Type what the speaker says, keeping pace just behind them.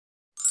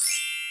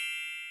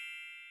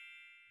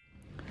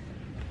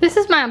This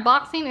is my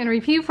unboxing and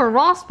review for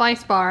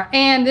RawSpiceBar,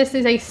 and this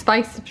is a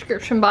spice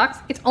subscription box.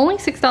 It's only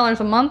 $6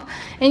 a month,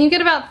 and you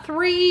get about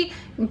 3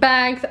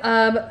 bags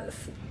of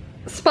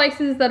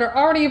spices that are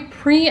already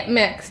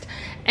pre-mixed,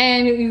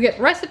 and you get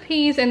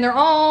recipes, and they're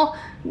all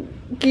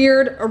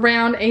geared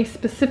around a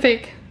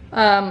specific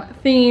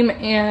theme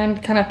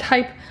and kind of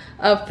type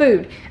of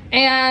food.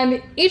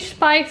 And each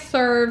spice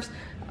serves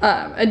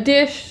a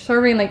dish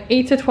serving like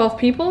 8 to 12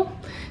 people.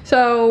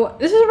 So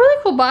this is a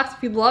really cool box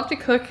if you love to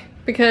cook,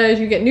 because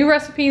you get new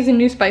recipes and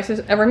new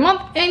spices every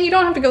month, and you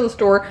don't have to go to the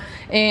store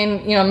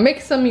and, you know,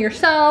 mix them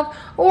yourself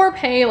or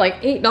pay like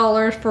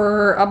 $8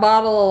 for a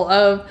bottle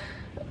of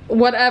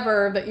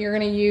whatever that you're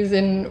gonna use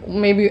in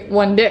maybe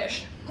one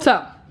dish.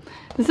 So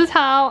this is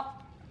how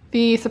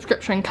the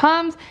subscription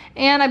comes,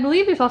 and I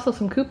believe there's also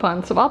some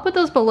coupons, so I'll put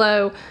those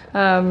below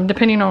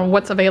depending on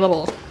what's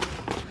available.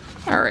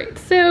 Alright,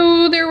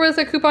 so there was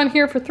a coupon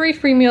here for 3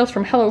 free meals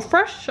from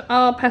HelloFresh.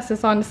 I'll pass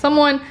this on to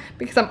someone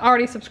because I'm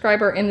already a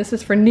subscriber, and this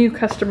is for new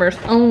customers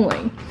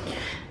only.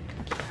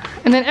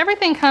 And then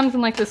everything comes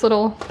in like this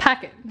little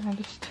packet. I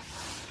just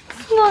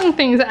slung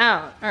things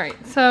out.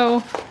 Alright,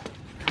 so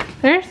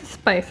there's the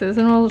spices,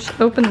 and we'll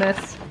just open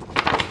this.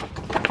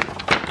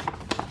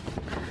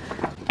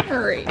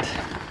 Alright.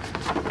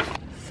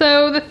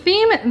 So the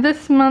theme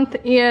this month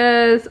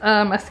is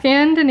a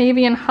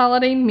Scandinavian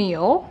holiday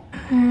meal.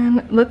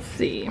 And let's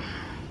see.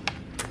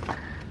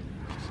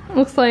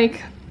 Looks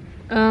like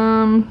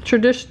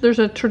there's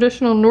a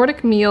traditional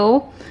Nordic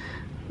meal.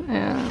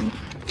 And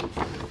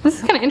this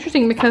is kind of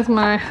interesting because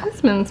my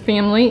husband's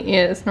family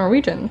is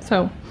Norwegian,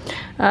 so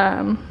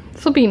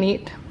this will be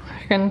neat.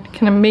 I can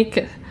kind of make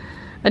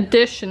a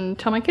dish and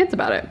tell my kids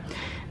about it.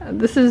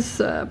 This is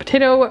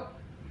potato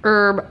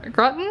herb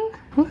gratin.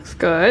 Looks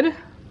good.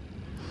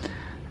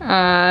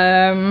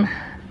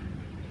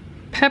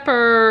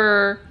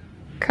 Pepper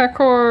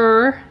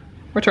kakor,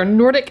 which are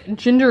Nordic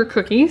ginger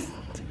cookies.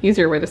 It's an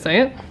easier way to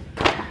say it.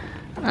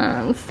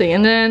 Let's see,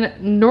 and then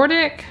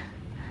Nordic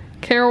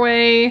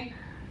caraway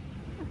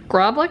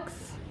groblix.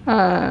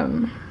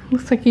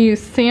 Looks like you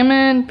use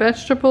salmon,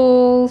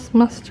 vegetables,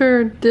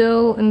 mustard,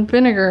 dill, and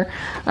vinegar.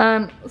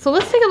 So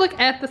let's take a look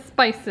at the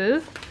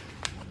spices.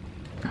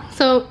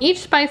 So each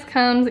spice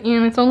comes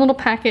in its own little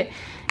packet,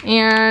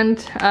 and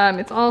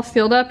it's all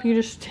sealed up. You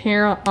just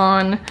tear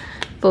on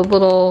the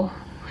little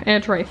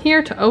edge right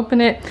here to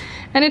open it,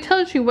 and it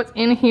tells you what's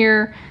in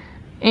here,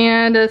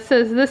 and it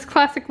says this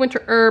classic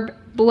winter herb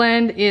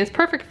blend is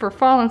perfect for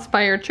fall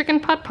inspired chicken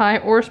pot pie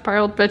or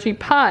spiraled veggie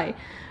pie.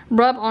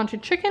 Rub onto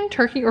chicken,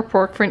 turkey, or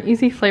pork for an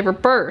easy flavor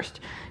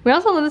burst. We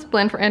also love this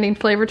blend for adding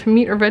flavor to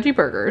meat or veggie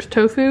burgers,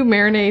 tofu,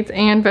 marinades,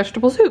 and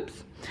vegetable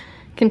soups.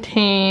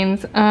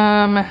 Contains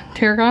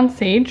tarragon,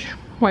 sage,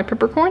 white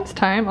peppercorns,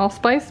 thyme,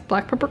 allspice,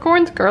 black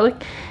peppercorns,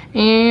 garlic,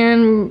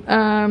 and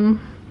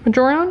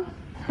marjoram.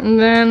 And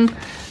then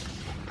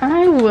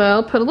I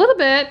will put a little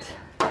bit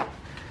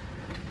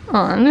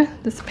on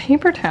this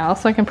paper towel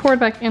so I can pour it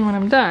back in when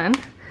I'm done,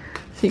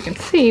 so you can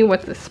see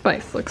what this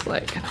spice looks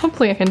like. And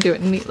hopefully I can do it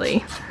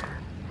neatly.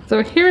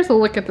 So here's a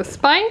look at the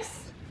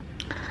spice.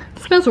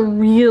 It smells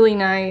really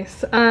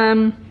nice.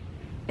 And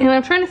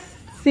I'm trying to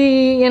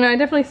see, you know, I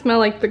definitely smell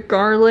like the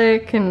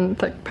garlic and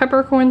like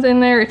peppercorns in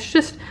there. It's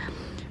just,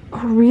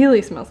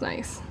 really smells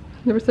nice.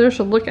 There's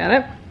a look at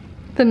it.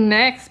 The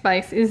next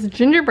spice is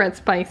gingerbread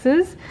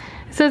spices.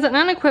 It says an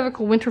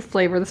unequivocal winter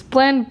flavor. This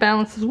blend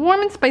balances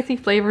warm and spicy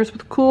flavors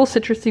with cool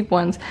citrusy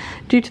ones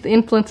due to the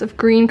influence of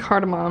green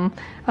cardamom,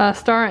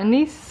 star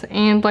anise,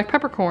 and black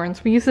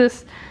peppercorns. We use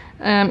this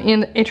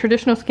in a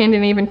traditional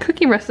Scandinavian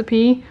cookie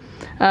recipe,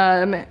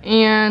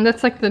 and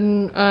that's like the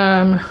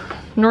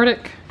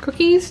Nordic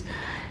cookies.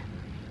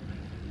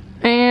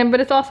 But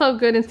it's also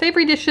good in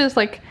savory dishes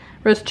like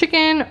roast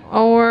chicken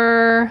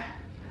or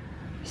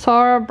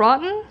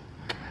sauerbraten.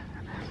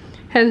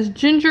 Has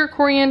ginger,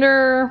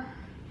 coriander,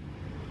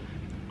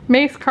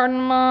 mace,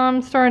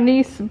 cardamom, star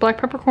anise, black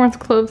peppercorns,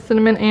 cloves,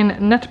 cinnamon, and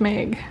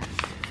nutmeg.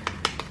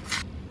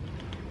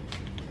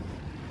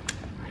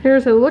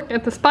 Here's a look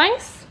at the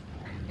spice.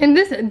 And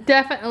this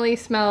definitely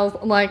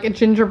smells like a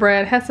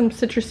gingerbread. It has some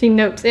citrusy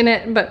notes in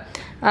it, but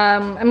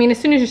I mean, as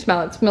soon as you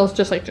smell it, it smells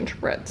just like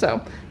gingerbread, so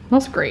it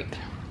smells great.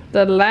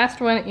 The last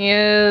one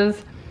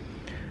is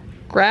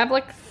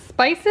Grablix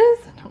spices.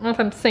 I don't know if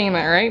I'm saying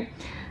that right.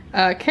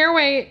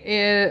 Caraway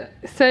is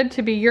said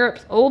to be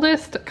Europe's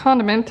oldest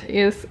condiment,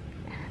 is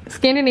the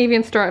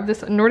Scandinavian star of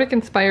this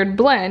Nordic-inspired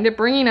blend,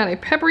 bringing out a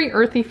peppery,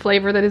 earthy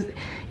flavor that is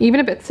even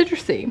a bit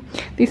citrusy.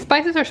 These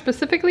spices are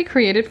specifically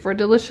created for a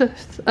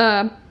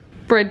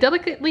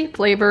delicately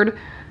flavored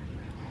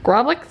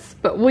groblix,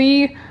 but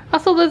we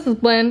also love this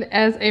blend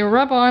as a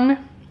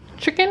rub-on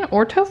chicken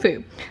or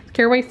tofu.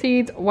 Caraway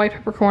seeds, white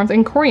peppercorns,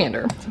 and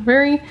coriander. It's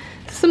very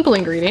simple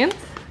ingredients.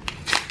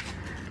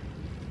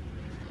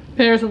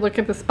 There's a look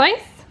at the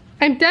spice.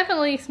 I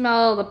definitely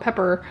smell the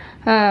pepper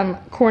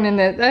corn in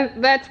it.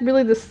 That's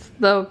really the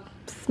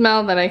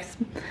smell that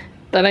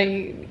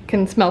I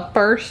can smell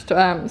first.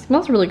 It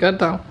smells really good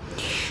though.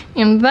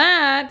 And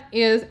that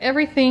is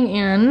everything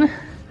in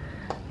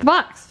the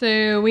box.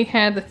 So we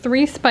had the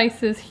 3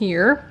 spices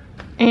here,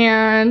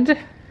 and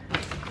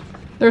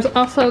there's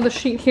also the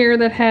sheet here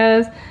that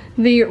has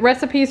the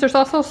recipes. There's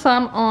also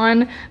some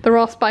on the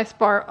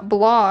RawSpiceBar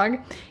blog.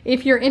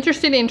 If you're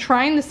interested in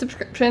trying the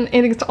subscription,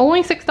 it's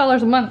only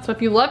 $6 a month. So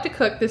if you love to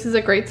cook, this is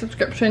a great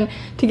subscription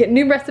to get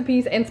new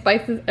recipes and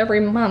spices every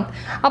month.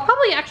 I'll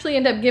probably actually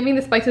end up giving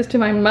the spices to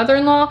my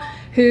mother-in-law,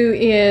 who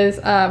is,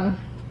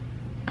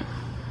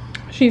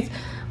 she's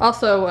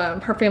also,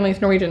 her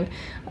family's Norwegian.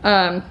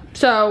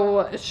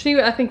 So she,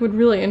 I think, would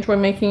really enjoy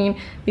making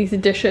these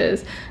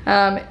dishes.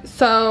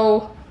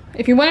 So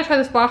if you want to try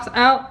this box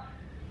out,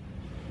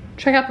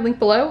 check out the link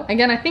below.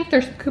 Again, I think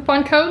there's some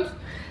coupon codes.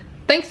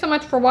 Thanks so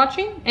much for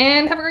watching,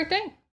 and have a great day.